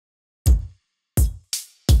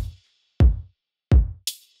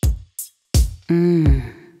Mm,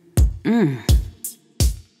 mm,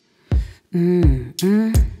 mm,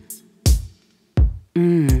 mm,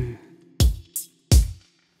 mm.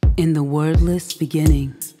 In the wordless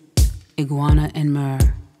beginning, iguana and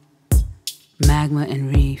myrrh, magma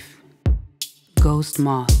and reef, ghost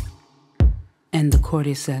moth, and the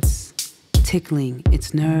cordyceps tickling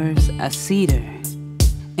its nerves, a cedar,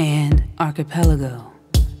 and archipelago,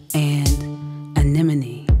 and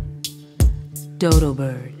anemone, dodo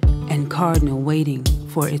bird, and cardinal waiting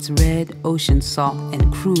for its red ocean salt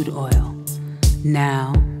and crude oil.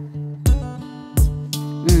 Now,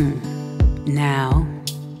 now,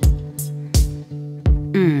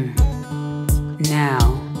 now,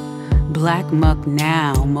 black muck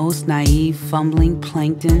now, most naive, fumbling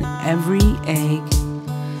plankton, every egg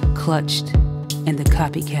clutched in the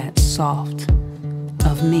copycat soft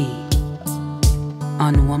of me,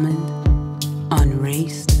 unwomaned,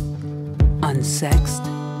 unraced, unsexed.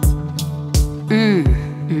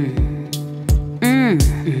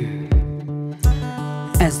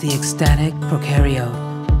 As the ecstatic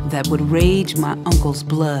prokaryote that would rage my uncle's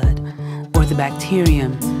blood, or the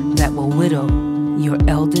bacterium that will widow your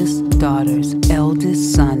eldest daughter's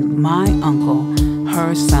eldest son, my uncle,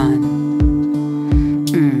 her son.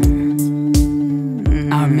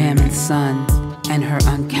 Our mammoth son and her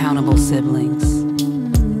uncountable siblings.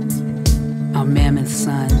 Our mammoth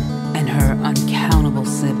son and her uncountable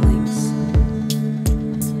siblings.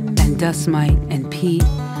 And dust mite and peat,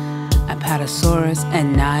 Apatosaurus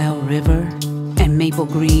and Nile River, and maple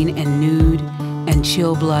green and nude, and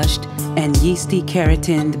chill blushed, and yeasty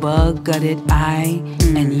keratined bug-gutted I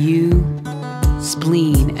and you,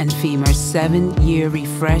 spleen and femur, 7-year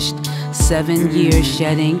refreshed, 7 years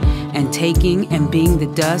shedding and taking and being the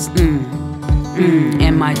dust,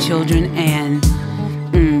 and my children and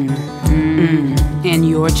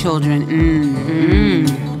your children,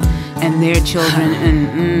 and their children,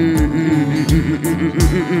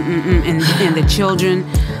 and the children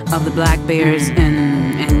of the black bears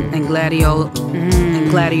and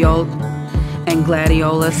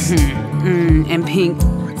gladiolus and pink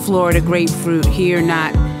Florida grapefruit, here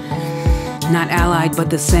not allied but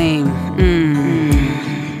the same.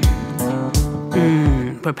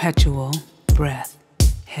 Perpetual breath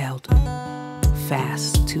held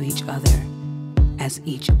fast to each other as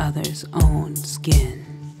each other's own skin,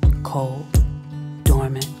 cold,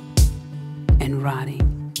 dormant, and rotting,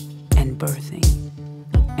 and birthing,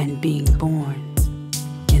 and being born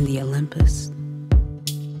in the Olympus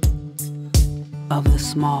of the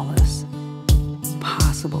smallest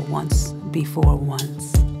possible once before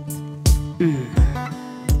once.